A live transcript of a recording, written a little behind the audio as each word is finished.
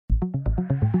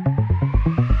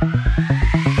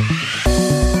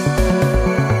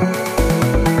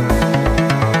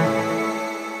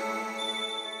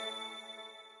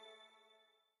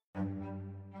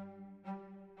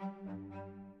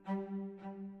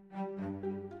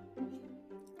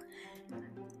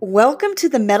Welcome to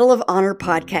the Medal of Honor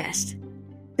podcast.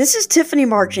 This is Tiffany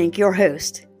Marchink, your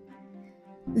host.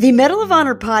 The Medal of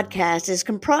Honor podcast is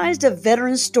comprised of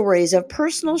veteran stories of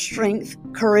personal strength,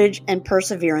 courage, and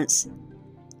perseverance.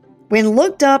 When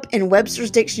looked up in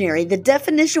Webster's dictionary, the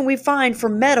definition we find for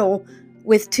medal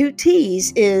with two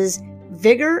T's is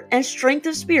vigor and strength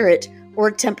of spirit or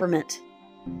temperament.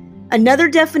 Another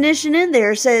definition in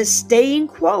there says staying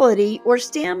quality or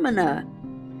stamina.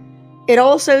 It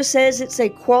also says it's a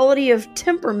quality of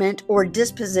temperament or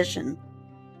disposition.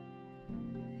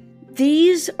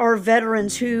 These are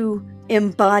veterans who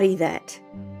embody that.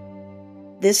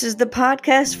 This is the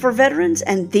podcast for veterans,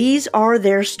 and these are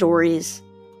their stories.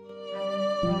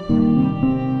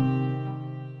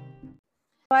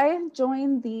 I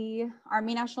joined the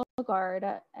Army National Guard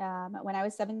when I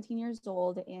was 17 years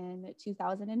old in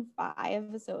 2005.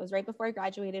 So it was right before I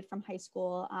graduated from high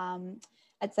school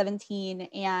at 17.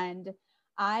 And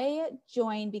I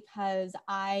joined because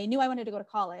I knew I wanted to go to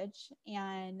college,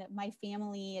 and my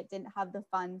family didn't have the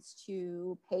funds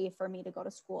to pay for me to go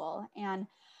to school. And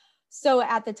so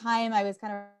at the time, I was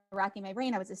kind of racking my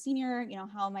brain. I was a senior,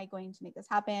 how am I going to make this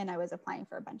happen? I was applying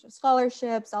for a bunch of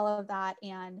scholarships, all of that.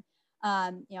 And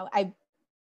I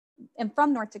am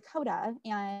from North Dakota,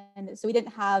 and so we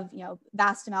didn't have,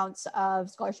 vast amounts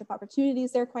of scholarship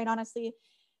opportunities there, quite honestly.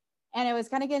 And it was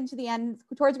kind of getting to the end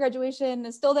towards graduation. I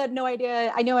still had no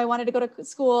idea. I knew I wanted to go to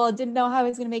school, didn't know how I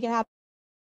was going to make it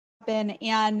happen.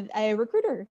 And a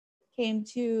recruiter came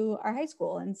to our high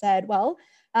school and said, well,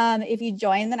 if you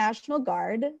join the National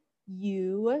Guard,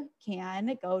 you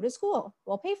can go to school.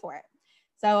 We'll pay for it.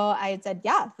 So I said,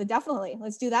 yeah, definitely.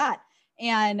 Let's do that.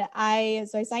 And I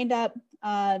signed up,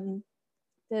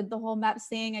 did the whole MEPS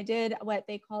thing. I did what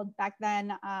they called back then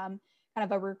kind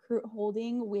of a recruit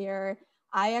holding, where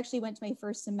I actually went to my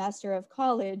first semester of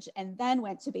college and then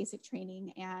went to basic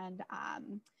training and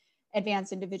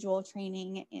advanced individual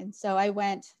training. And so I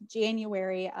went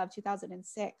January of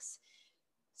 2006.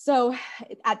 So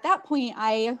at that point,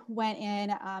 I went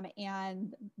in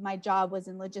and my job was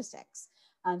in logistics.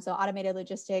 So automated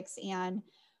logistics, and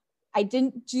I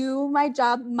didn't do my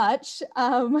job much.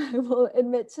 I will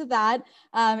admit to that.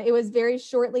 It was very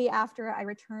shortly after I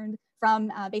returned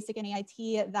from basic and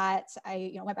AIT that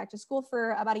I went back to school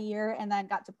for about a year and then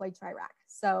got deployed to Iraq.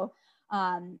 So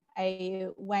I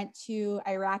went to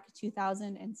Iraq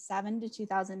 2007 to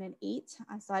 2008.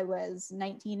 So I was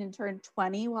 19 and turned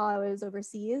 20 while I was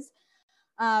overseas.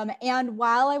 And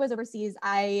while I was overseas,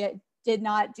 I did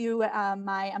not do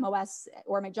my MOS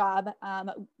or my job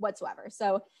whatsoever.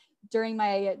 So during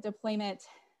my deployment,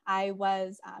 I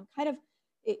was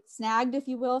snagged, if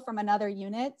you will, from another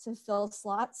unit to fill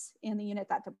slots in the unit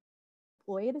that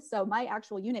deployed. So my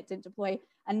actual unit didn't deploy,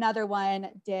 another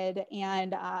one did,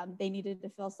 and they needed to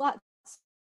fill slots.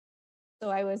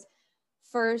 So I was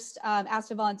first asked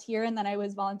to volunteer, and then I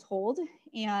was voluntold,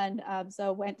 and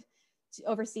so went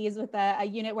overseas with a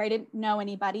unit where I didn't know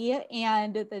anybody,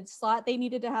 and the slot they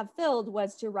needed to have filled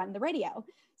was to run the radio.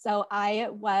 So I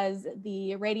was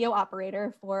the radio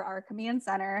operator for our command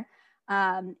center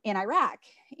in Iraq,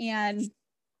 and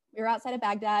we were outside of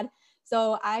Baghdad.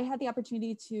 So I had the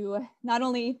opportunity to not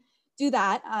only do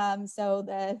that, so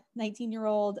the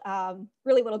 19-year-old,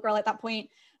 really little girl at that point,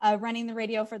 running the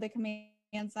radio for the command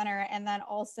center, and then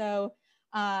also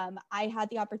I had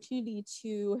the opportunity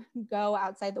to go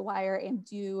outside the wire and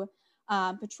do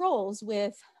patrols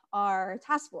with our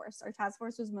task force. Our task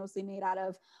force was mostly made out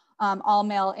of all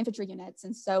male infantry units.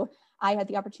 And so I had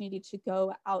the opportunity to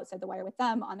go outside the wire with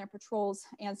them on their patrols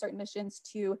and certain missions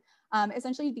to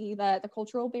essentially be the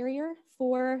cultural barrier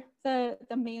for the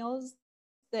males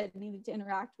that needed to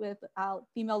interact with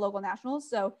female local nationals.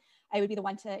 So I would be the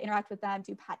one to interact with them,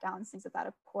 do pat downs, things of that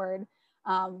accord,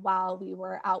 while we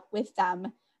were out with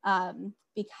them,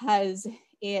 because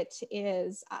it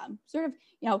is sort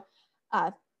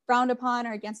of, frowned upon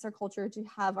or against their culture to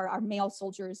have our male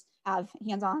soldiers have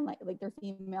hands-on like their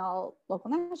female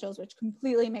local nationals, which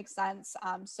completely makes sense.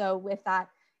 So with that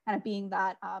kind of being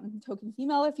that token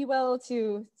female, if you will,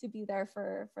 to be there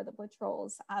for the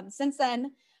patrols. Since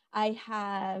then, I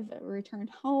have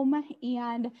returned home,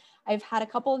 and I've had a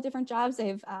couple of different jobs.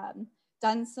 I've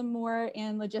done some more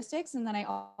in logistics, and then I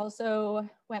also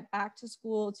went back to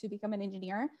school to become an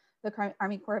engineer, the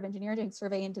Army Corps of Engineers, doing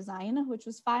survey and design, which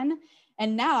was fun.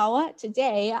 And now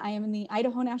today I am in the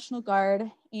Idaho National Guard,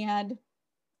 and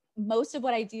most of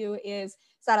what I do is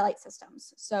satellite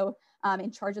systems. So I'm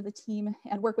in charge of the team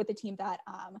and work with the team that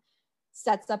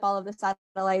sets up all of the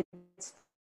satellites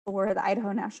for the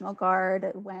Idaho National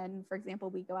Guard when, for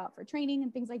example, we go out for training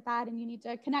and things like that, and you need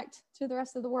to connect to the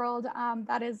rest of the world.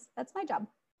 That's my job.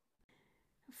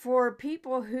 For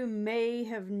people who may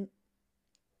have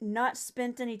not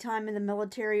spent any time in the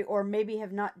military or maybe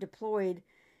have not deployed,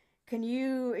 can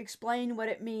you explain what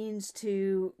it means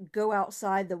to go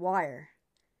outside the wire?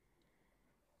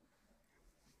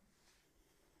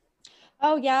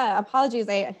 Oh yeah, apologies.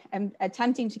 I am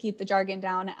attempting to keep the jargon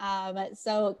down.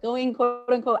 So going quote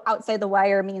unquote outside the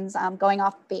wire means going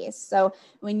off base. So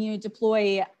when you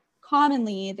deploy,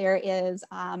 commonly there is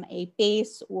a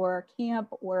base or camp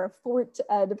or fort,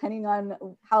 depending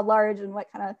on how large and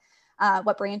what kind of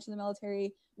what branch of the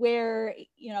military, where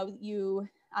you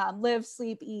live,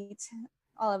 sleep, eat,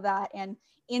 all of that, and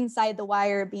inside the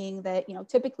wire being that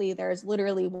typically there's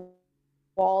literally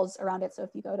walls around it. So if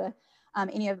you go to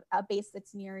any of a base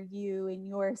that's near you in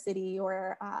your city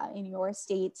or in your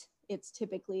state, it's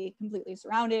typically completely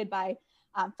surrounded by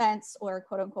fence or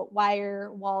quote unquote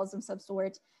wire walls of some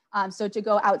sort. So to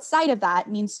go outside of that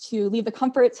means to leave the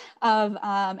comfort of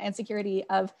and security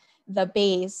of the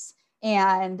base,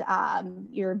 and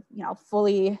you're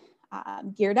fully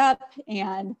geared up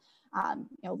and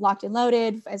locked and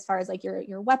loaded as far as like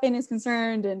your weapon is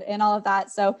concerned, and all of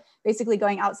that. So basically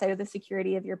going outside of the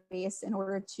security of your base in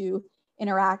order to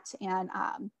interact and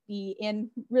be in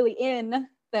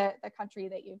the country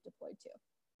that you've deployed to.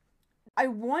 I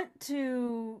want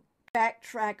to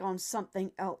backtrack on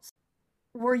something else.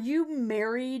 Were you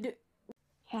married?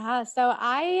 Yeah, so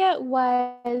I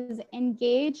was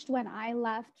engaged when I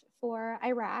left for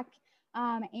Iraq,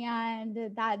 and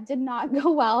that did not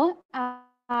go well.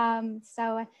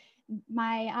 So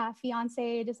my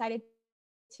fiance decided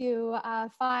to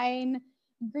find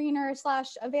greener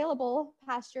 / available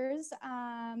pastures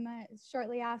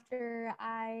shortly after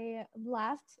I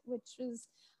left, which was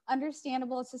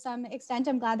understandable to some extent.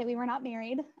 I'm glad that we were not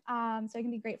married, so I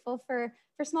can be grateful for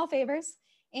small favors.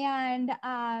 And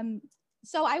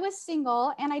so I was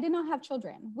single and I did not have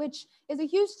children, which is a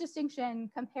huge distinction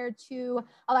compared to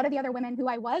a lot of the other women who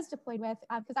I was deployed with,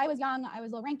 because I was young, I was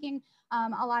low ranking.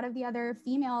 A lot of the other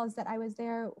females that I was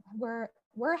there were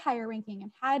higher ranking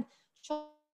and had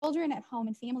children at home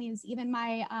and families. Even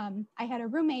I had a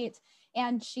roommate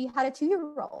and she had a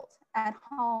 2-year-old at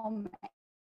home,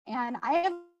 and I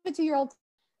have a 2-year-old.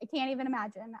 I can't even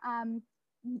imagine.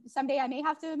 Someday I may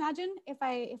have to imagine if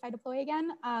I deploy again,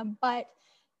 but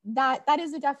that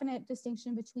is a definite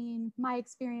distinction between my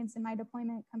experience and my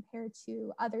deployment compared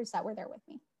to others that were there with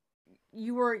me.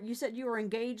 You said you were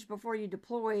engaged before you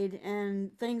deployed,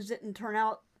 and things didn't turn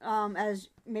out as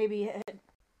maybe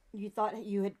you thought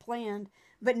you had planned,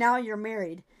 but now you're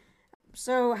married.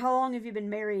 So how long have you been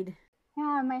married?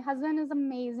 Yeah, my husband is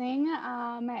amazing.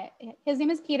 His name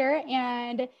is Peter,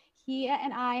 and he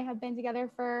and I have been together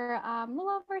for a little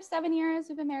over 7 years.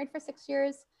 We've been married for 6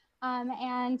 years,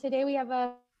 and today we have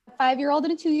a 5-year-old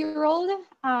and a 2-year-old,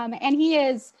 and he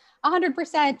is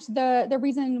 100% the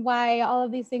reason why all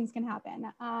of these things can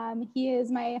happen. He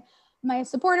is my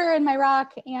supporter and my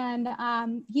rock,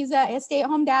 and he's a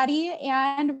stay-at-home daddy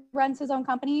and runs his own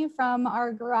company from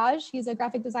our garage. He's a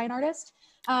graphic design artist,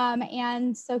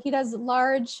 and so he does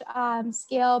large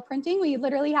scale printing. We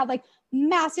literally have like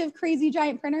massive, crazy,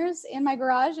 giant printers in my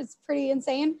garage. It's pretty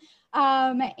insane.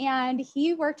 And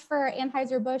he worked for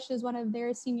Anheuser-Busch as one of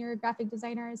their senior graphic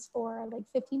designers for like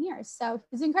 15 years. So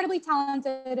he's incredibly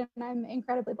talented, and I'm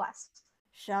incredibly blessed.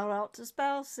 Shout out to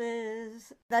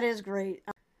spouses. That is great.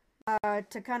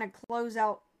 To kind of close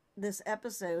out this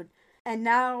episode, and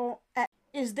now,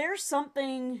 is there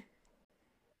something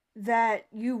that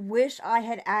you wish I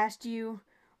had asked you,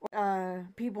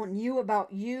 people knew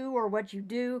about you or what you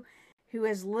do, who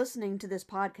is listening to this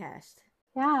podcast?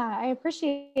 Yeah, I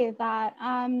appreciate that.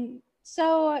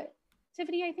 So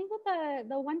Tiffany, I think that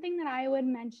the one thing that I would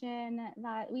mention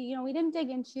that we didn't dig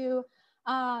into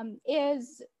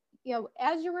is,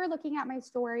 as you were looking at my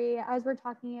story, as we're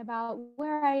talking about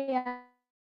where I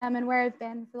am and where I've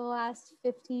been for the last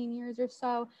 15 years or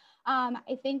so,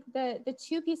 I think the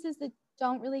two pieces that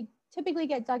don't really typically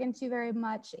get dug into very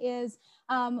much is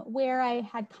where I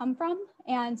had come from.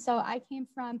 And so I came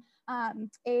from of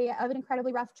an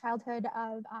incredibly rough childhood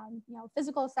of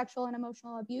physical, sexual, and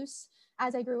emotional abuse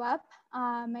as I grew up.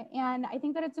 And I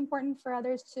think that it's important for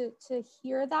others to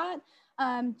hear that,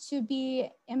 to be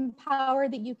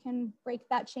empowered that you can break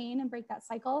that chain and break that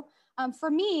cycle. For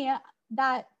me,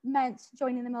 that meant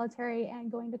joining the military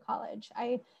and going to college.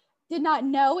 I did not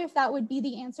know if that would be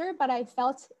the answer, but I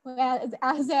felt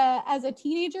as a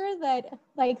teenager that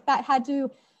that had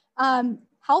to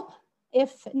help,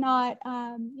 if not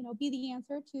be the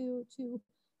answer to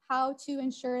how to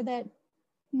ensure that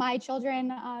my children,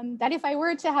 that if I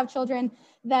were to have children,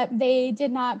 that they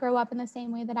did not grow up in the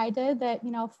same way that I did, that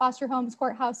foster homes,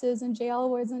 courthouses, and jail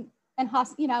wasn't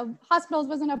and hospitals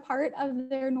wasn't a part of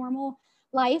their normal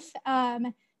life.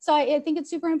 So I think it's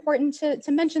super important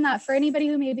to mention that for anybody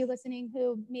who may be listening,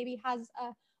 who maybe has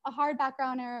a hard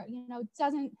background or,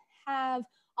 doesn't have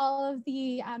all of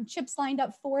the chips lined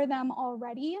up for them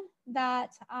already,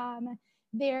 that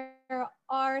there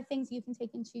are things you can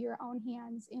take into your own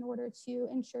hands in order to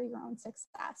ensure your own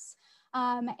success.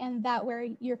 And that where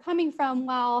you're coming from,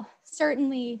 while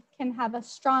certainly can have a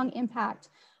strong impact,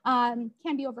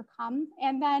 can be overcome.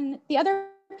 And then the other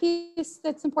piece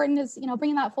that's important is,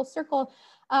 bringing that full circle,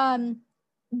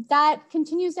 that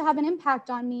continues to have an impact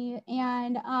on me.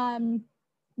 And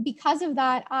because of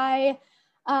that, I,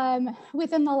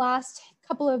 within the last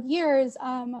couple of years,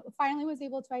 finally was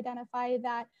able to identify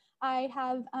that I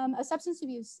have a substance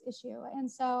abuse issue. And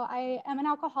so I am an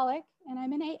alcoholic and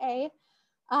I'm in AA.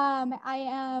 I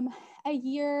am a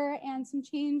year and some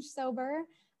change sober.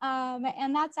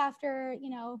 And that's after,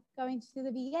 going to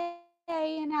the VA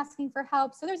and asking for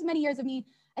help. So there's many years of me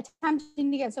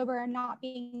attempting to get sober and not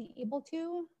being able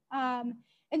to.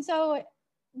 And so,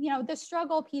 the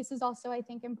struggle piece is also, I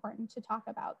think, important to talk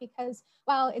about, because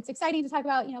while it's exciting to talk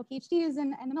about, PhDs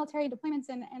and the military deployments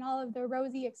and all of the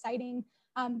rosy, exciting,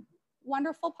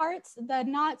 wonderful parts, the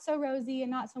not so rosy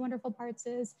and not so wonderful parts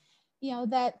is,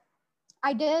 that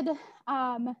I did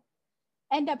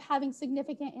end up having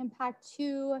significant impact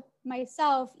to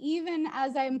myself, even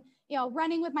as I'm,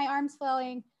 running with my arms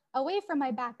flailing away from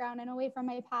my background and away from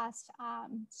my past.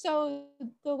 So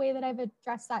the way that I've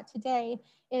addressed that today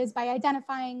is by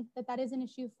identifying that is an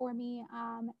issue for me,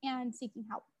 and seeking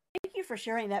help. Thank you for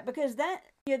sharing that, because that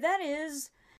is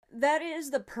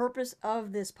the purpose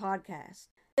of this podcast.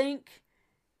 I think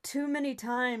too many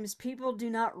times people do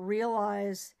not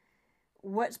realize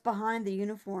what's behind the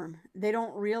uniform. They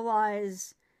don't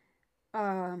realize,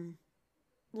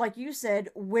 like you said,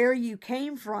 where you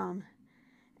came from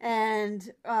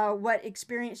and what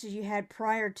experiences you had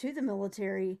prior to the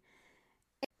military.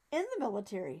 In the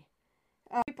military,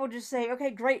 people just say, okay,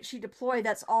 great, she deployed,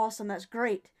 that's awesome, that's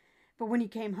great. But when you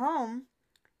came home,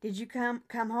 did you come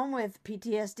home with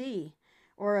PTSD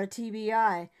or a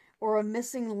TBI or a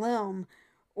missing limb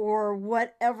or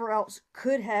whatever else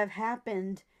could have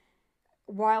happened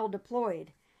while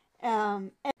deployed?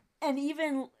 And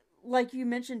even like you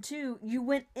mentioned too, you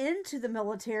went into the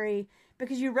military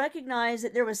because you recognized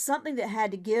that there was something that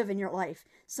had to give in your life.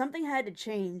 Something had to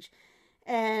change.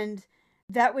 And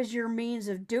that was your means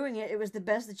of doing it. It was the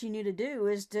best that you knew to do,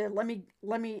 is to let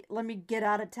me get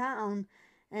out of town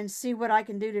and see what I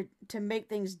can do to make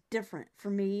things different for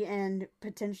me and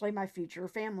potentially my future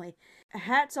family.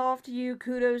 Hats off to you.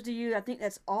 Kudos to you. I think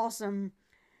that's awesome.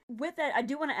 With that, I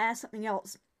do want to ask something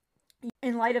else.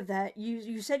 In light of that,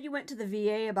 you said you went to the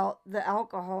VA about the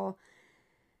alcohol.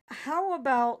 How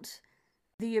about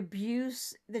the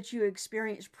abuse that you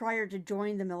experienced prior to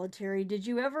joining the military? Did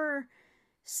you ever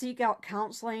seek out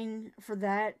counseling for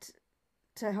that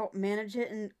to help manage it?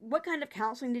 And what kind of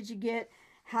counseling did you get?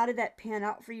 How did that pan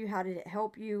out for you? How did it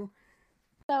help you?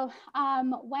 So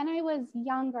when I was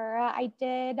younger, I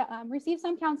did receive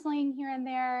some counseling here and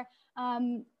there.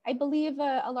 I believe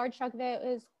a large chunk of it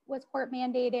was court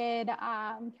mandated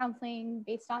counseling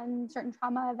based on certain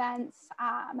trauma events,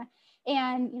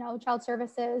 and child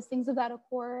services, things of that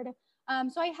accord.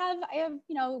 So I have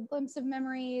glimpse of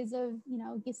memories of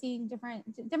seeing different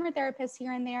therapists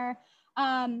here and there,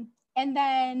 and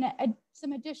then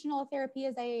some additional therapy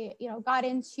as I got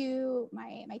into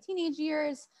my teenage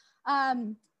years.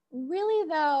 Really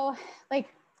though, like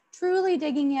truly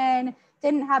digging in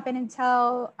didn't happen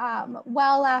until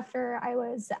well after I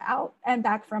was out and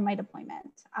back from my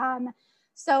deployment.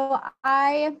 So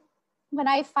when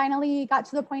I finally got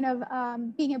to the point of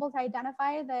being able to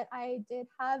identify that I did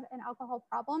have an alcohol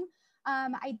problem,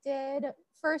 I did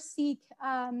first seek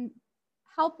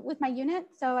help with my unit.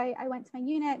 So I went to my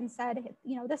unit and said,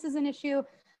 this is an issue.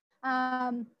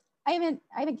 I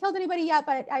haven't killed anybody yet,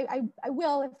 but I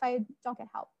will if I don't get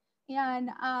help.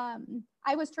 And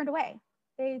I was turned away.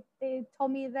 They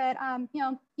told me that,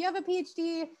 you have a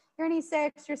PhD, you're an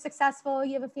E6, you're successful,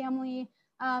 you have a family,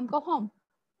 go home.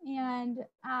 And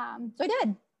so I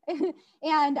did.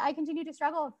 And I continued to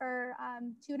struggle for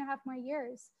 2.5 more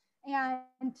years.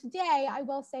 And today I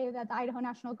will say that the Idaho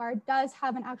National Guard does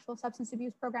have an actual substance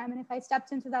abuse program. And if I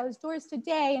stepped into those doors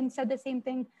today and said the same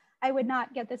thing, I would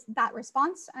not get that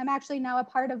response. I'm actually now a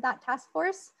part of that task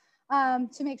force to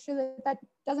make sure that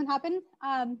doesn't happen.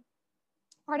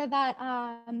 Part of that,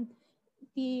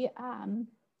 the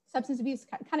substance abuse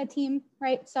kind of team,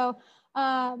 right? So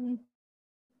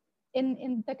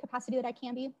in the capacity that I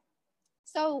can be.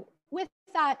 So with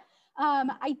that,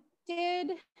 I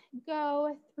did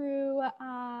go through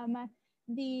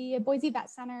the Boise Vet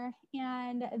Center,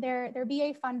 and they're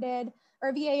VA funded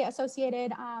or VA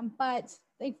associated, but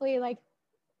thankfully, like,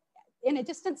 in a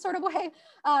distant sort of way.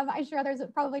 I'm sure others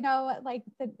probably know, like,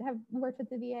 that have worked with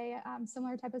the VA,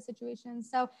 similar type of situations.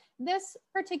 So this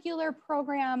particular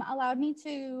program allowed me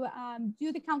to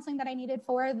do the counseling that I needed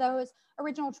for those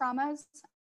original traumas.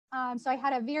 So I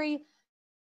had a very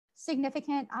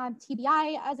significant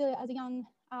TBI as a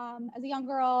young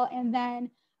girl, and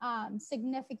then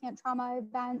significant trauma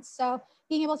events. So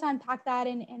being able to unpack that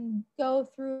and go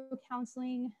through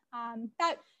counseling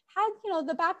that had,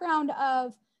 the background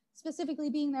of specifically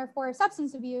being there for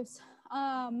substance abuse,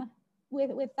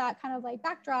 with that kind of like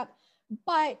backdrop,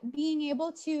 but being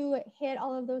able to hit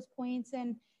all of those points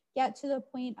and get to the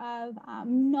point of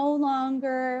no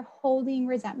longer holding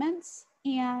resentments,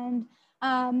 and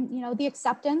the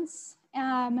acceptance,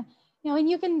 and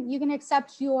you can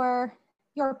accept your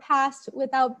past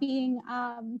without being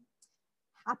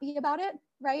happy about it,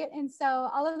 right? And so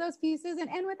all of those pieces,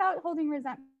 and without holding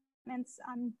resentments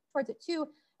towards it too,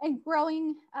 and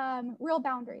growing real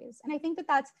boundaries. And I think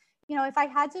that's, if I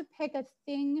had to pick a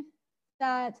thing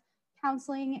that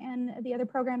counseling and the other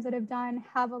programs that I've done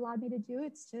have allowed me to do,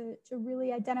 it's to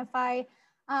really identify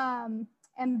and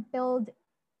build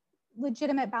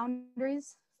legitimate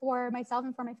boundaries for myself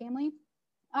and for my family,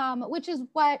 which is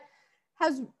what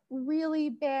has really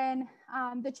been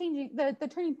the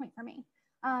turning point for me.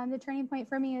 The turning point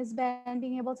for me has been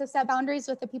being able to set boundaries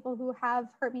with the people who have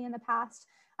hurt me in the past,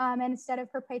 and instead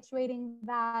of perpetuating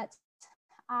that,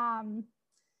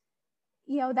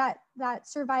 that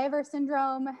survivor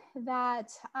syndrome,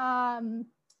 that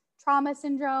trauma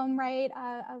syndrome, right,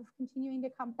 of continuing to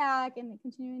come back and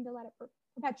continuing to let it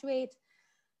perpetuate.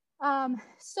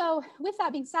 So with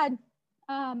that being said,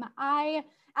 I,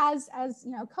 as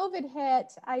COVID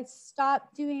hit, I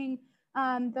stopped doing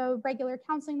the regular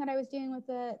counseling that I was doing with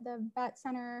the vet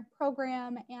center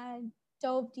program, and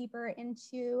dove deeper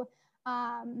into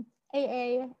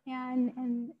AA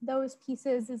and those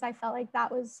pieces, as I felt like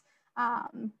that was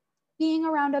being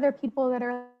around other people that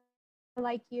are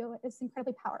like you is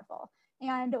incredibly powerful.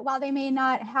 And while they may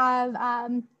not have,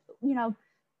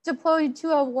 deployed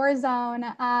to a war zone,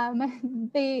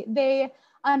 they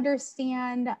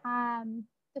understand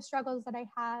the struggles that I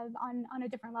have on a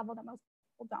different level that most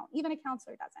people don't. Even a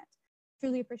counselor doesn't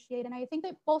truly appreciate. And I think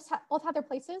that both have their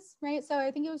places, right? So I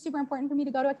think it was super important for me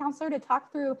to go to a counselor to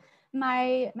talk through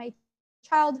my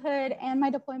childhood and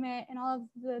my deployment and all of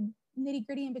the nitty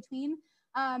gritty in between.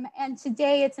 And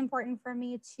today it's important for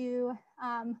me to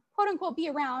quote unquote be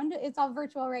around. It's all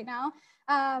virtual right now.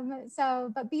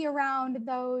 But be around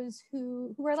those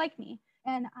who are like me.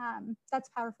 And that's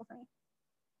powerful for me.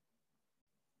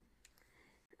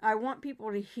 I want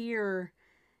people to hear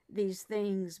these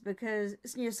things because,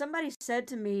 somebody said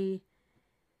to me,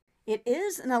 it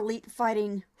is an elite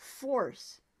fighting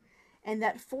force. And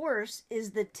that force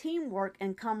is the teamwork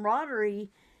and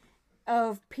camaraderie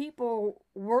of people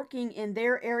working in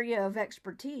their area of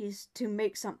expertise to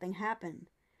make something happen.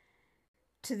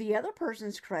 To the other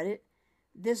person's credit,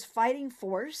 this fighting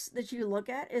force that you look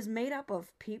at is made up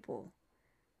of people.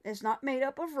 It's not made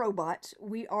up of robots.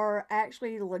 We are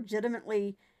actually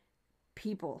legitimately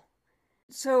people.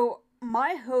 So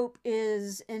my hope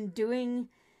is in doing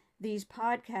these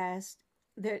podcasts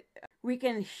that we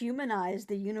can humanize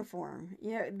the uniform.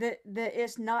 That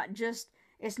it's not just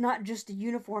a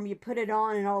uniform. You put it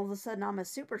on and all of a sudden I'm a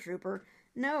super trooper.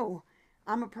 No,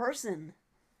 I'm a person.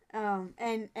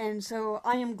 And so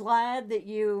I am glad that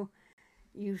you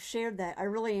shared that. I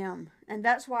really am. And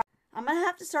that's why I'm going to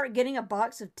have to start getting a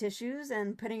box of tissues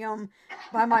and putting them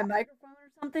by my microphone or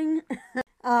something.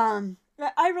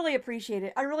 I really appreciate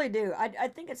it. I really do. I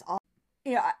think it's awesome.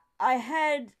 I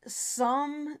had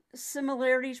some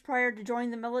similarities prior to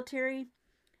joining the military,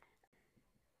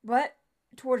 but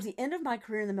towards the end of my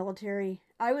career in the military,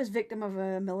 I was victim of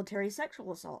a military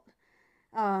sexual assault.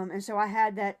 And so I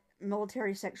had that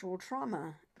military sexual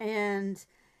trauma. And,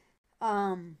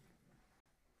 oh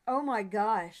my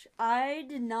gosh, I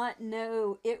did not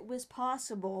know it was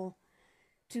possible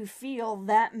to feel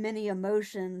that many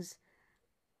emotions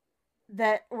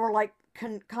that were like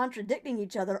contradicting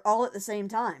each other all at the same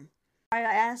time. I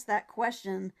asked that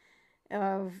question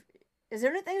of, is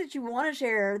there anything that you want to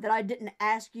share that I didn't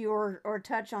ask you or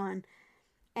touch on?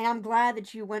 And I'm glad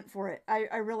that you went for it.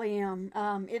 I really am.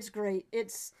 It's great.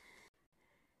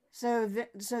 So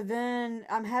then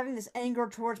I'm having this anger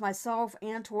towards myself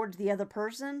and towards the other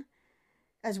person,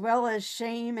 as well as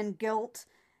shame and guilt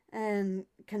and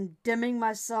condemning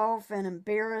myself and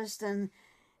embarrassed. And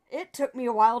it took me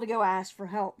a while to go ask for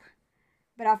help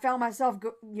but I found myself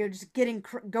just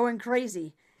going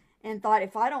crazy, and thought,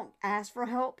 if I don't ask for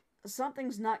help,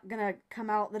 something's not gonna come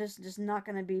out that is just not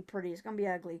gonna be pretty. It's gonna be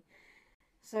ugly.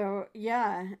 So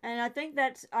yeah, and I think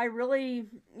I really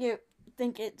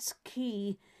think it's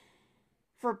key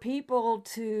for people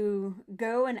to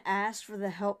go and ask for the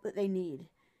help that they need.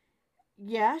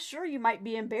 Yeah, sure, you might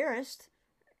be embarrassed.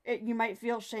 You might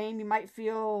feel shame. You might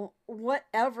feel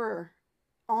whatever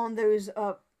on those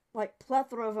like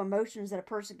plethora of emotions that a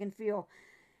person can feel.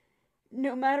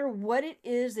 No matter what it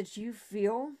is that you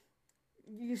feel,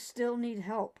 you still need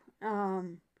help.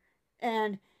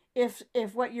 And if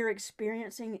what you're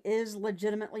experiencing is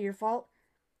legitimately your fault,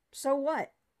 so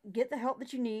what? Get the help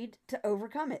that you need to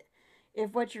overcome it.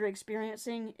 If what you're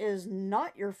experiencing is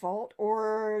not your fault,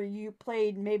 or you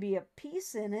played maybe a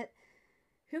piece in it,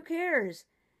 who cares?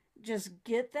 Just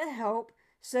get the help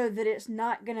so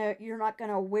that you're not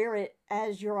gonna wear it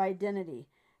as your identity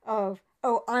of,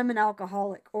 oh, I'm an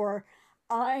alcoholic, or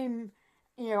I'm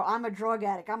I'm a drug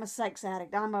addict, I'm a sex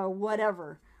addict, I'm a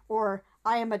whatever, or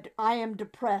I am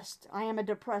depressed, I am a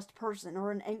depressed person or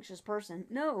an anxious person.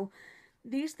 No,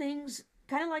 these things,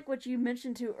 kind of like what you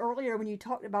mentioned to earlier when you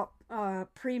talked about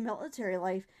pre-military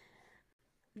life,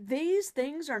 these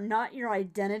things are not your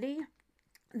identity.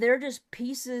 They're just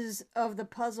pieces of the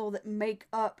puzzle that make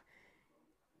up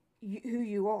who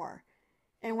you are.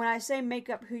 And when I say make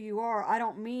up who you are, I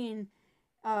don't mean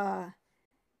uh,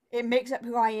 it makes up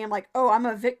who I am, like, oh, I'm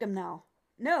a victim now.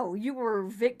 No, you were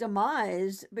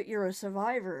victimized, but you're a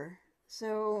survivor.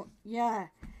 So, yeah,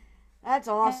 that's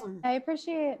awesome. I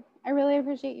really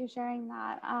appreciate you sharing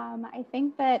that. I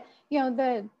think that,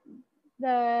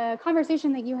 the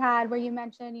conversation that you had where you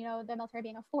mentioned, the military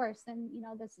being a force, and,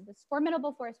 this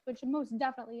formidable force, which most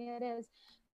definitely it is.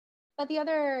 But the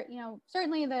other,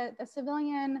 certainly the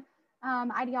civilian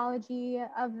ideology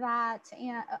of that,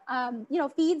 and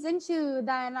feeds into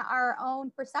then our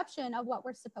own perception of what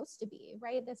we're supposed to be,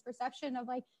 right? This perception of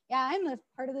like, yeah, I'm a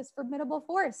part of this formidable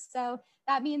force, so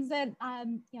that means that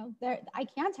I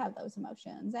can't have those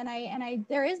emotions, and I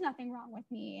there is nothing wrong with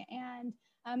me, and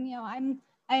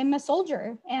I'm a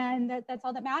soldier, and that's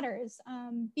all that matters,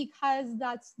 because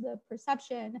that's the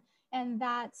perception, and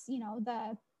that's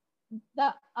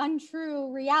the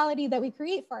untrue reality that we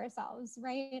create for ourselves,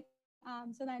 right?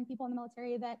 So then people in the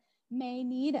military that may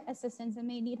need assistance and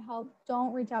may need help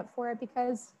don't reach out for it,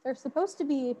 because they're supposed to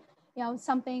be,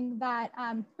 something that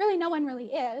really no one really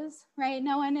is, right?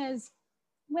 No one is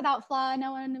without flaw.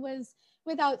 No one was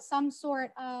without some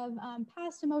sort of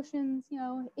past emotions,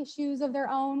 issues of their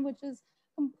own, which is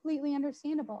completely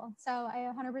understandable. So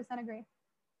I 100% agree.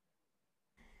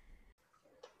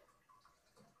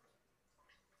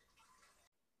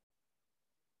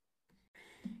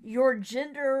 Your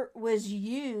gender was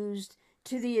used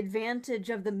to the advantage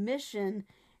of the mission,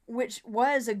 which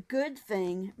was a good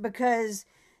thing, because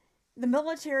the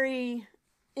military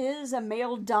is a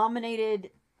male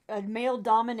dominated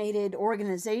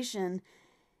organization,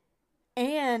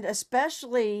 and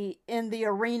especially in the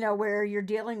arena where you're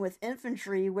dealing with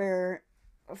infantry, where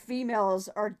females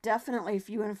are definitely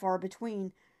few and far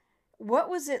between. What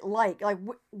was it like? Like,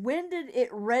 when did it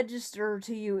register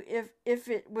to you, if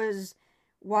it was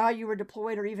while you were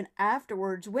deployed or even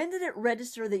afterwards? When did it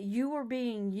register that you were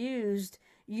being used?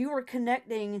 You were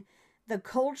connecting the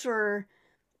culture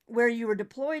where you were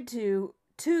deployed to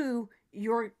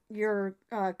your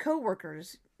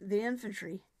co-workers, the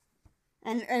infantry,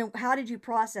 and how did you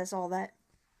process all that?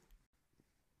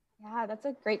 Yeah, that's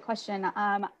a great question.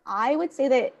 I would say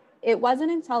that it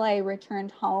wasn't until I returned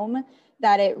home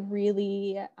that it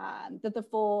really, that the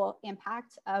full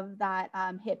impact of that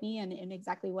hit me, and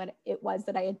exactly what it was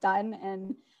that I had done,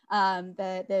 and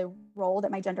the role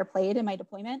that my gender played in my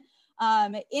deployment.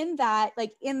 In that,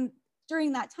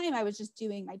 during that time, I was just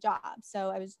doing my job. So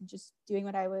I was just doing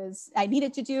what I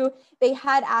needed to do. They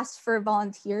had asked for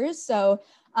volunteers, so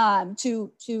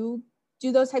to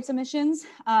do those types of missions.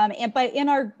 But in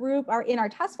our group, in our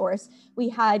task force, we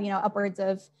had upwards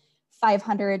of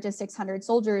 500 to 600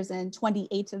 soldiers, and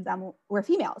 28 of them were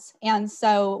females. And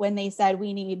so when they said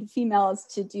we need females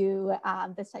to do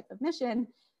this type of mission,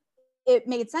 it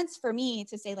made sense for me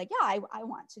to say, like, yeah, I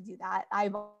want to do that.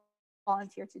 I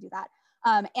volunteer to do that.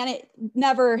 And it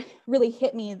never really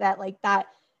hit me that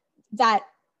that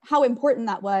how important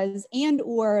that was, and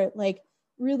or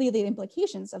really the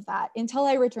implications of that, until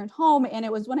I returned home. And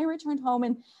it was when I returned home,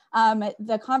 and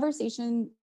the conversation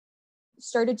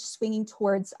started swinging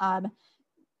towards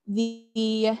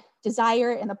the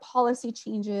desire and the policy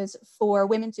changes for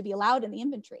women to be allowed in the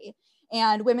infantry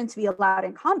and women to be allowed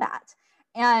in combat.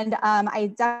 And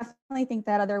I definitely think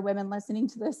that other women listening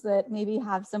to this that maybe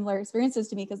have similar experiences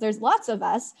to me, because there's lots of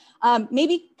us,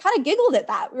 maybe kind of giggled at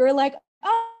that. We were like,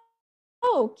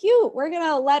 oh, cute. We're going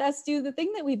to let us do the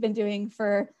thing that we've been doing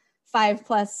for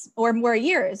 5+ or more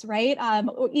years, right?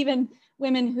 Or even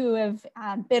women who have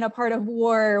been a part of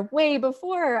war way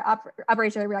before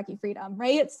Operation Iraqi Freedom,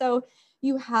 right? So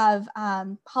you have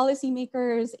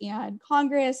policymakers and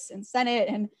Congress and Senate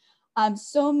and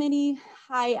so many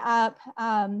high up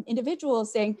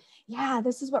individuals saying, yeah,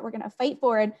 this is what we're going to fight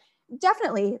for. And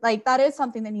definitely, like, that is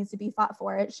something that needs to be fought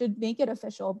for. It should make it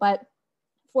official, but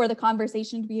for the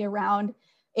conversation to be around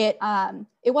it,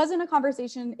 it wasn't a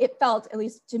conversation, it felt, at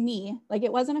least to me, like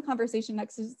it wasn't a conversation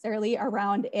necessarily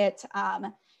around it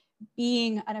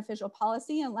being an official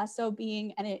policy, and less so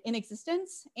being in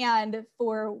existence. And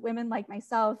for women like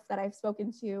myself that I've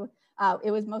spoken to,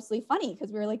 it was mostly funny,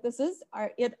 because we were like, this is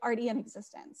already in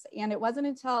existence. And it wasn't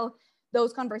until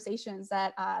those conversations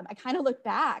that I kind of looked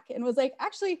back and was like,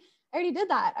 actually, I already did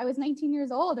that. I was 19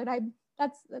 years old, and I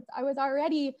was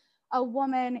already a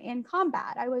woman in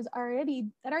combat. That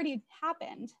already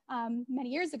happened many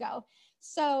years ago.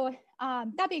 So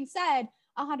that being said,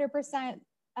 100%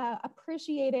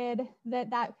 appreciated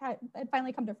that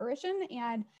finally come to fruition,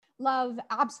 and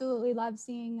absolutely love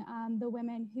seeing the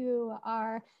women who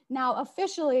are now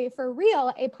officially, for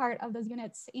real, a part of those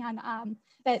units, and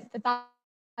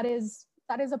that is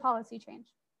a policy change.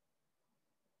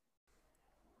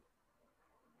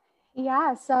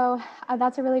 Yeah, so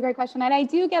that's a really great question, and I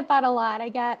do get that a lot. I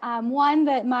get one,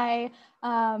 that my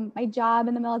job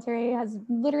in the military has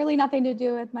literally nothing to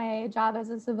do with my job as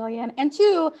a civilian, and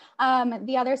two,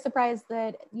 the other surprise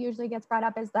that usually gets brought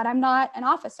up is that I'm not an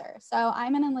officer, so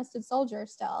I'm an enlisted soldier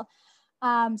still.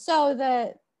 So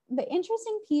the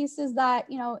interesting piece is that,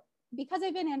 because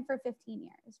I've been in for 15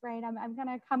 years, right? I'm going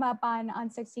to come up on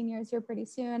 16 years here pretty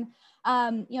soon.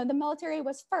 The military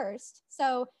was first,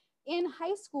 so in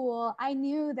high school, I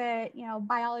knew that,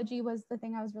 biology was the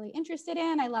thing I was really interested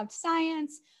in. I loved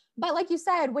science. But like you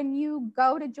said, when you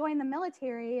go to join the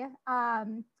military,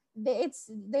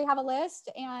 they have a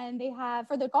list, and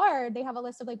for the Guard, they have a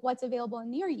list of like what's available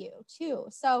near you too.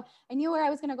 So I knew where I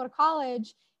was going to go to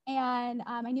college, and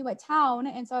I knew what town.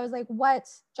 And so I was like, what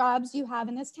jobs do you have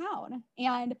in this town?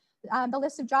 And the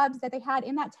list of jobs that they had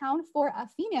in that town for a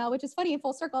female, which is funny,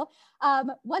 full circle,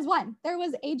 was one. There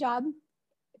was a job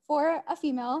for a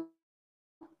female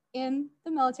in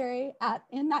the military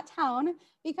in that town,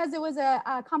 because it was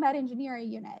a combat engineering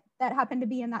unit that happened to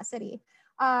be in that city.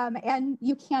 And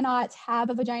you cannot have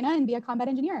a vagina and be a combat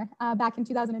engineer back in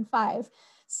 2005.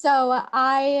 So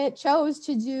I chose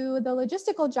to do the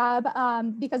logistical job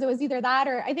because it was either that,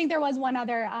 or I think there was one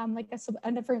other, like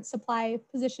a different supply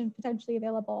position potentially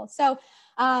available. So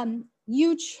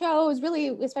you chose, really,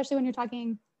 especially when you're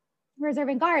talking Reserve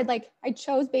and Guard, like I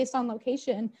chose based on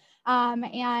location,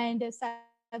 and said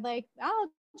like, I'll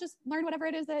just learn whatever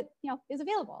it is that is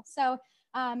available. So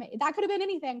that could have been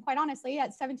anything, quite honestly.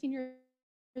 At 17 years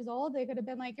old, they could have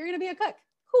been like, you're going to be a cook.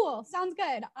 Cool, sounds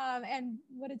good, and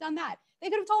would have done that. They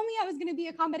could have told me I was going to be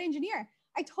a combat engineer.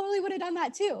 I totally would have done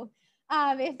that too,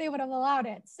 if they would have allowed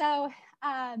it. So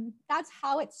that's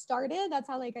how it started. That's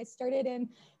how I started in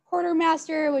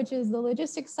quartermaster, which is the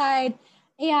logistics side.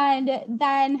 And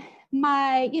then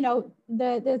my,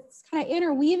 the kind of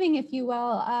interweaving, if you will,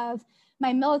 of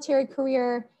my military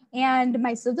career and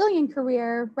my civilian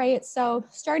career, right? So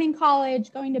starting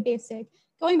college, going to basic,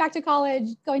 going back to college,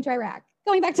 going to Iraq,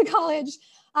 going back to college,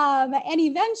 and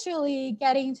eventually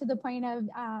getting to the point of,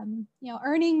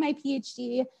 earning my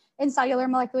Ph.D. in cellular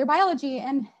molecular biology.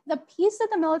 And the piece that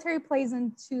the military plays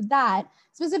into that,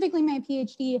 specifically my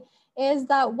Ph.D., is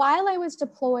that while I was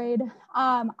deployed,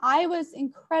 I was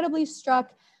incredibly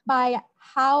struck by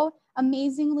how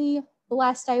amazingly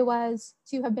blessed I was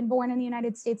to have been born in the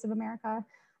United States of America,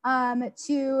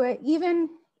 to even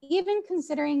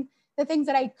considering the things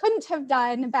that I couldn't have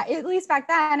done, at least back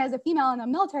then as a female in the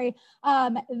military,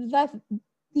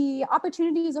 the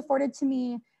opportunities afforded to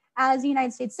me as a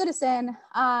United States citizen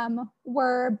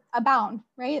were abound,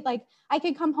 right? Like I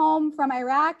could come home from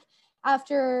Iraq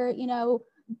after,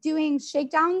 doing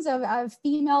shakedowns of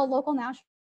female local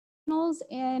nationals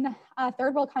in a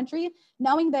third world country,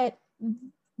 knowing that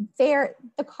the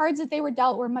cards that they were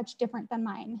dealt were much different than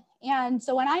mine. And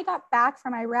so when I got back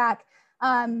from Iraq,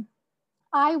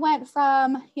 I went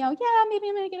from, maybe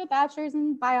I'm going to get a bachelor's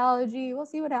in biology, we'll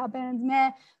see what happens,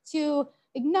 to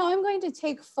no, I'm going to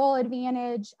take full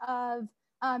advantage of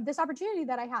this opportunity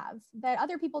that I have that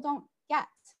other people don't get.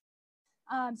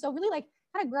 So really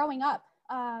kind of growing up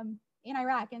in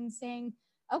Iraq and saying,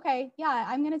 okay, yeah,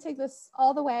 I'm going to take this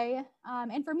all the way.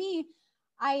 And for me,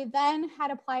 I then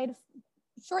had applied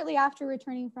shortly after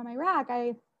returning from Iraq.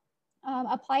 I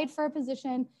applied for a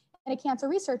position in a cancer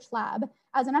research lab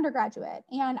as an undergraduate,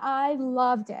 and I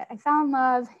loved it. I found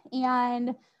love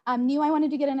and knew I wanted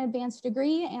to get an advanced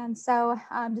degree, and so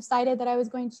decided that I was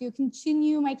going to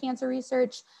continue my cancer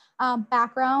research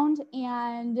background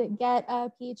and get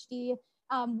a PhD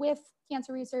with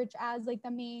cancer research as like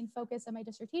the main focus of my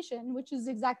dissertation, which is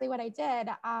exactly what I did.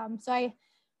 So I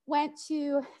went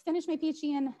to finish my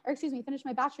finish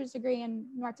my bachelor's degree in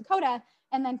North Dakota,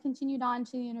 and then continued on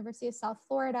to the University of South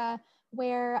Florida,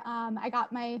 where I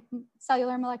got my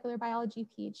cellular molecular biology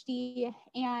PhD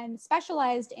and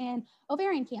specialized in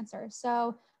ovarian cancer.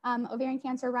 So ovarian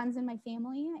cancer runs in my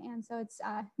family, and so it's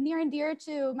near and dear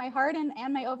to my heart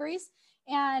and my ovaries.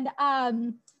 And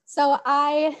so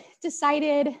I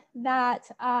decided that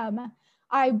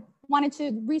I wanted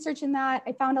to research in that.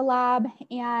 I found a lab,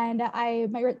 and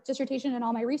my dissertation and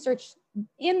all my research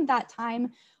in that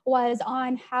time was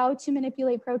on how to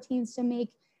manipulate proteins to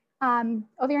make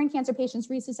ovarian cancer patients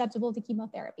resusceptible to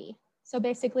chemotherapy. So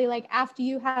basically, like after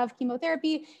you have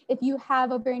chemotherapy, if you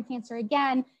have ovarian cancer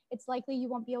again, it's likely you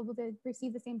won't be able to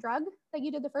receive the same drug that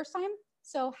you did the first time.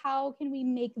 So how can we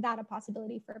make that a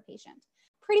possibility for a patient?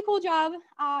 Pretty cool job.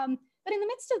 But in the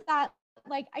midst of that,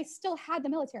 like I still had the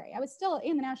military. I was still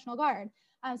in the National Guard.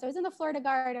 So I was in the Florida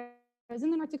Guard, I was in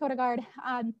the North Dakota Guard.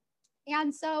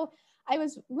 And so I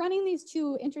was running these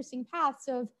two interesting paths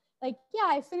of like, yeah,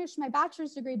 I finished my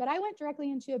bachelor's degree, but I went directly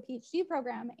into a PhD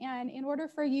program. And in order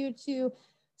for you to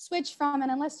switch from an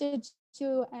enlisted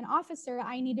to an officer,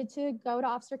 I needed to go to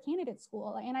officer candidate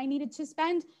school, and I needed to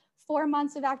spend 4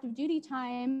 months of active duty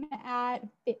time at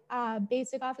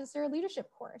basic officer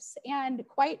leadership course. And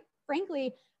quite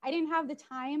frankly, I didn't have the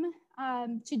time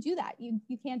to do that.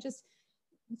 You can't just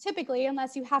typically,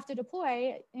 unless you have to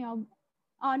deploy,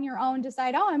 on your own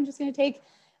decide, oh, I'm just going to take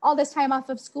all this time off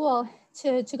of school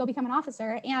to go become an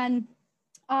officer. And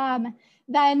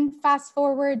then fast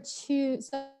forward to,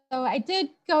 so I did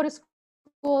go to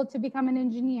school to become an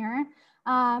engineer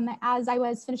as I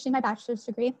was finishing my bachelor's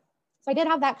degree. So I did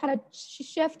have that kind of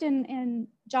shift in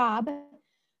job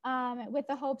with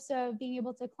the hopes of being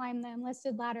able to climb the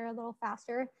enlisted ladder a little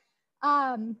faster.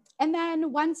 And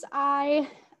then once I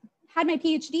had my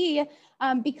PhD,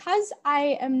 because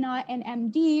I am not an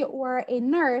MD or a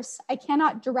nurse, I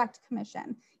cannot direct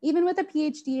commission. Even with a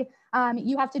PhD,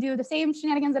 you have to do the same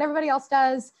shenanigans that everybody else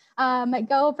does.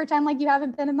 Go pretend like you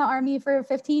haven't been in the Army for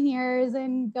 15 years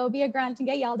and go be a grunt and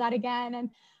get yelled at again.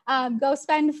 And go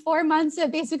spend 4 months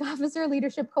at basic officer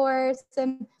leadership course.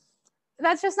 And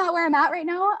that's just not where I'm at right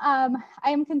now.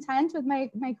 I am content with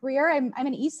my career. I'm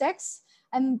an E6.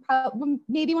 I'm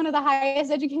maybe one of the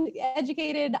highest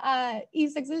educated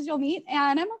E6s you'll meet,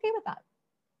 and I'm okay with that.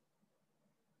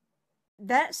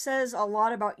 That says a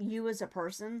lot about you as a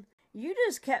person. You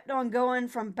just kept on going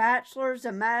from bachelor's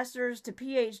to master's to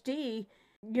PhD.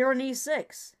 You're an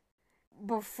E6.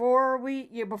 Before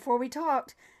we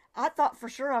talked, I thought for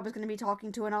sure I was going to be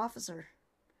talking to an officer.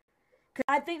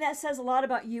 I think that says a lot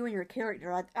about you and your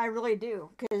character. I really do,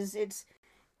 because it's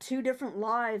two different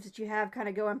lives that you have kind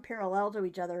of going parallel to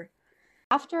each other.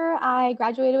 After I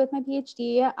graduated with my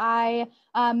PhD, I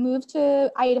moved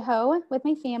to Idaho with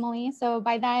my family. So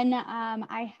by then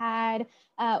I had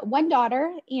one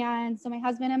daughter. And so my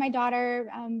husband and my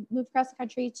daughter moved across the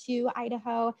country to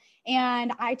Idaho.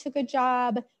 And I took a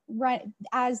job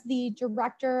as the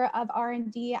director of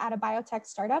R&D at a biotech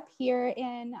startup here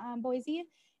in Boise.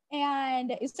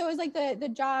 And so it was like the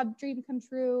job dream come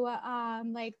true,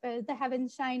 like the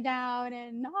heavens shine down,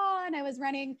 and I was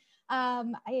running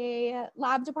a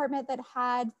lab department that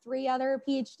had 3 other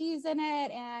PhDs in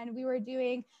it, and we were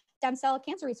doing stem cell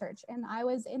cancer research, and I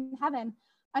was in heaven.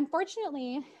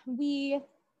 Unfortunately,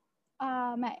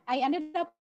 I ended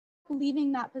up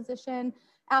leaving that position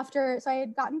so I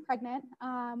had gotten pregnant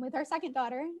with our second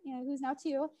daughter, who's now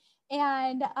 2,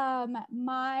 and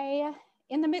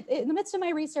in the midst of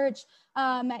my research,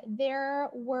 there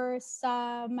were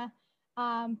some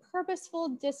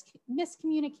purposeful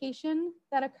miscommunication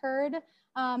that occurred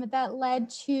that led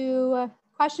to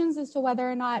questions as to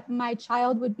whether or not my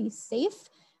child would be safe,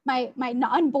 my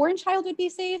unborn child would be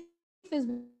safe, as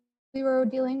we were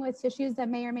dealing with tissues that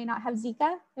may or may not have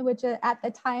Zika, which at the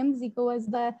time Zika was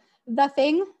the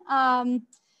thing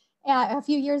a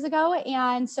few years ago.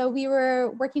 And so we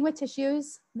were working with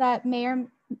tissues that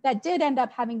did end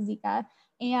up having Zika,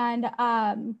 and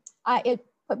it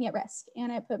put me at risk,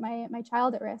 and it put my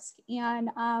child at risk. And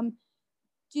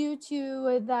due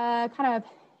to the kind of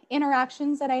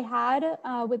interactions that I had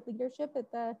with leadership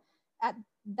at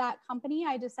that company,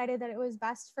 I decided that it was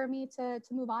best for me to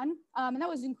move on. And that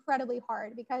was incredibly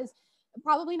hard because,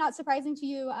 probably not surprising to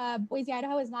you, Boise,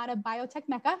 Idaho is not a biotech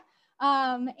mecca.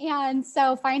 And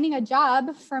so finding a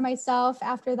job for myself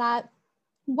after that,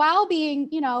 while being,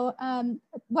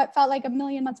 what felt like a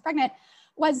million months pregnant,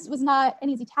 was not an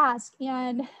easy task.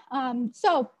 And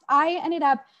so I ended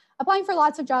up applying for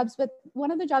lots of jobs, but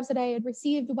one of the jobs that I had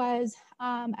received was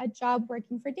a job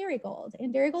working for Dairygold.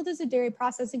 And Dairygold is a dairy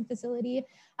processing facility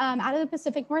out of the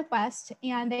Pacific Northwest,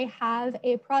 and they have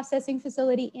a processing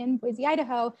facility in Boise,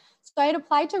 Idaho. So I had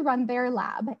applied to run their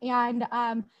lab, and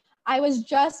I was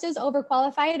just as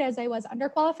overqualified as I was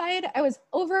underqualified. I was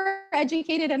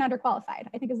overeducated and underqualified,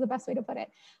 I think is the best way to put it.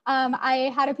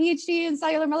 I had a PhD in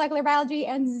cellular molecular biology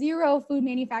and zero food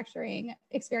manufacturing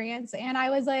experience. And I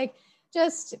was like,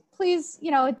 just please,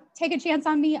 take a chance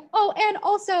on me. Oh, and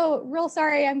also real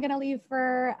sorry, I'm going to leave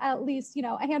for at least,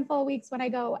 a handful of weeks when I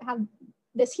go have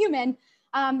this human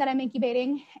that I'm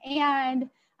incubating. And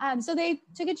so they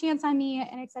took a chance on me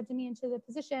and accepted me into the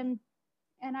position.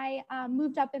 And I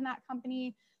moved up in that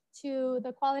company to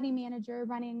the quality manager,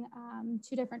 running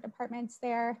 2 different departments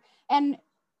there. And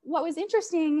what was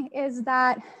interesting is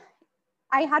that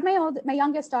I had my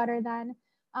youngest daughter then,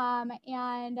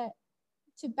 and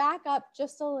to back up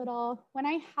just a little, when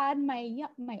I had my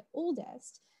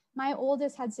oldest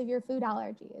had severe food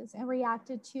allergies and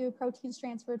reacted to proteins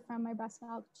transferred from my breast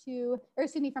milk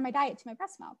from my diet to my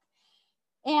breast milk.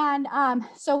 And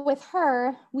so with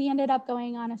her, we ended up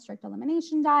going on a strict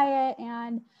elimination diet,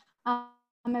 and I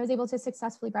was able to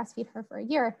successfully breastfeed her for a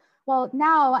year. Well,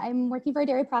 now I'm working for a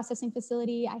dairy processing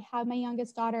facility. I have my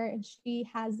youngest daughter, and she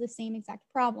has the same exact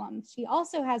problem. She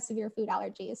also has severe food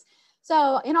allergies.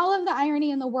 So in all of the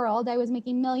irony in the world, I was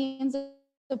making millions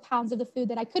of pounds of the food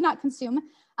that I could not consume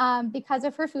because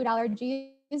of her food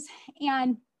allergies.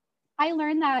 And I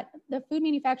learned that the food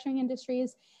manufacturing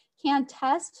industries can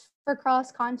test for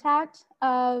cross contact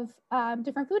of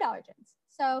different food allergens.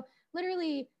 So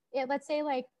literally, let's say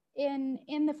like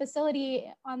in the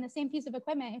facility on the same piece of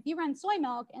equipment, if you run soy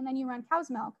milk and then you run cow's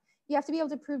milk, you have to be able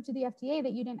to prove to the FDA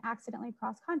that you didn't accidentally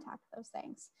cross contact those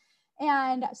things.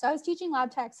 And so I was teaching lab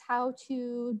techs how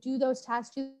to do those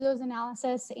tests, do those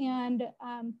analysis, and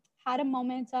had a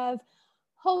moment of,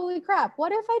 holy crap,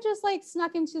 what if I just like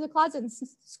snuck into the closet and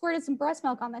squirted some breast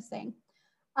milk on this thing?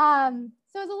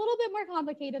 So it's a little bit more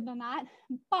complicated than that,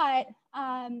 but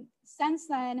since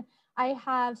then, I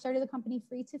have started the company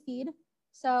Free to Feed.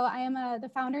 So I am the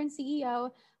founder and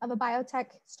CEO of a biotech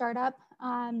startup.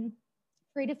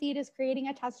 Free to Feed is creating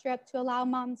a test strip to allow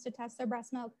moms to test their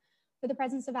breast milk for the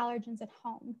presence of allergens at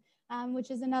home,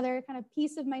 which is another kind of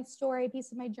piece of my story,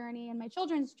 piece of my journey and my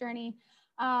children's journey.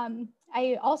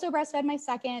 I also breastfed my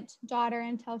second daughter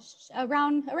until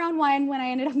around 1 when I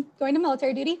ended up going to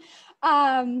military duty.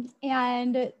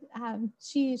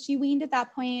 She weaned at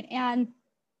that point. And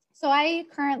so I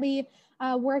currently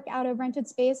work out of rented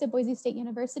space at Boise State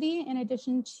University, in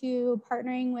addition to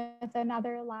partnering with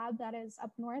another lab that is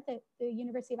up north at the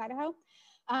University of Idaho.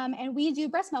 And we do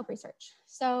breast milk research.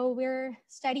 So we're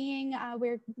studying,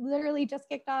 we're literally just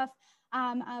kicked off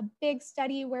a big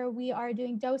study where we are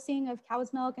doing dosing of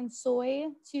cow's milk and soy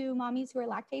to mommies who are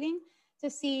lactating to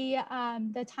see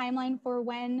the timeline for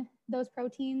when those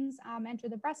proteins enter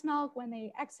the breast milk, when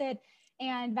they exit,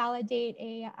 and validate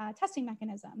a testing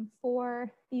mechanism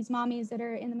for these mommies that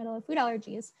are in the middle of food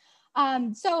allergies.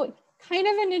 So kind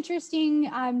of an interesting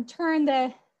turn.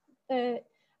 The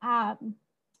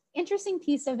interesting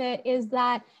piece of it is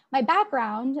that my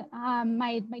background,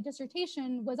 my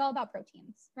dissertation was all about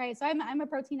proteins, right? So I'm a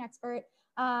protein expert.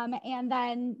 And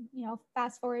then,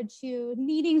 fast forward to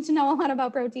needing to know a lot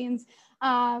about proteins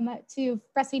to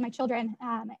breastfeed my children.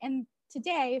 And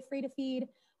today, Free to Feed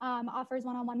offers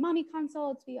one-on-one mommy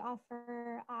consults. We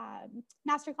offer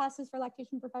master classes for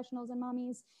lactation professionals and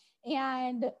mommies,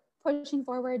 and pushing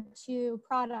forward to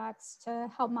products to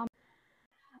help moms.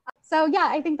 So yeah,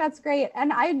 I think that's great.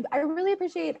 And I really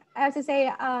appreciate, I have to say,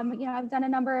 I've done a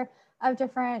number of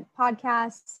different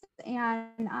podcasts,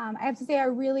 and I have to say, I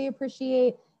really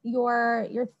appreciate your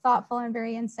thoughtful and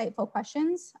very insightful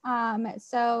questions.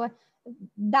 So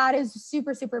that is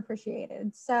super, super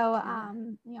appreciated. So,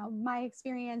 my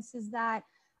experience is that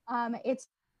it's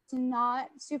not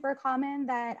super common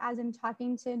that as I'm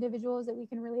talking to individuals that we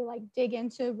can really like dig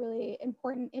into really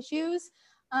important issues.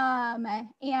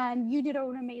 And you did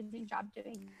an amazing job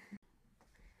doing.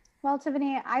 Well,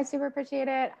 Tiffany, I super appreciate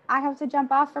it. I have to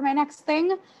jump off for my next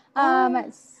thing.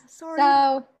 Sorry.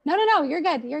 So no, you're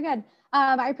good. You're good.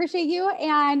 I appreciate you,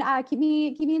 and keep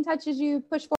me in touch as you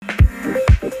push forward.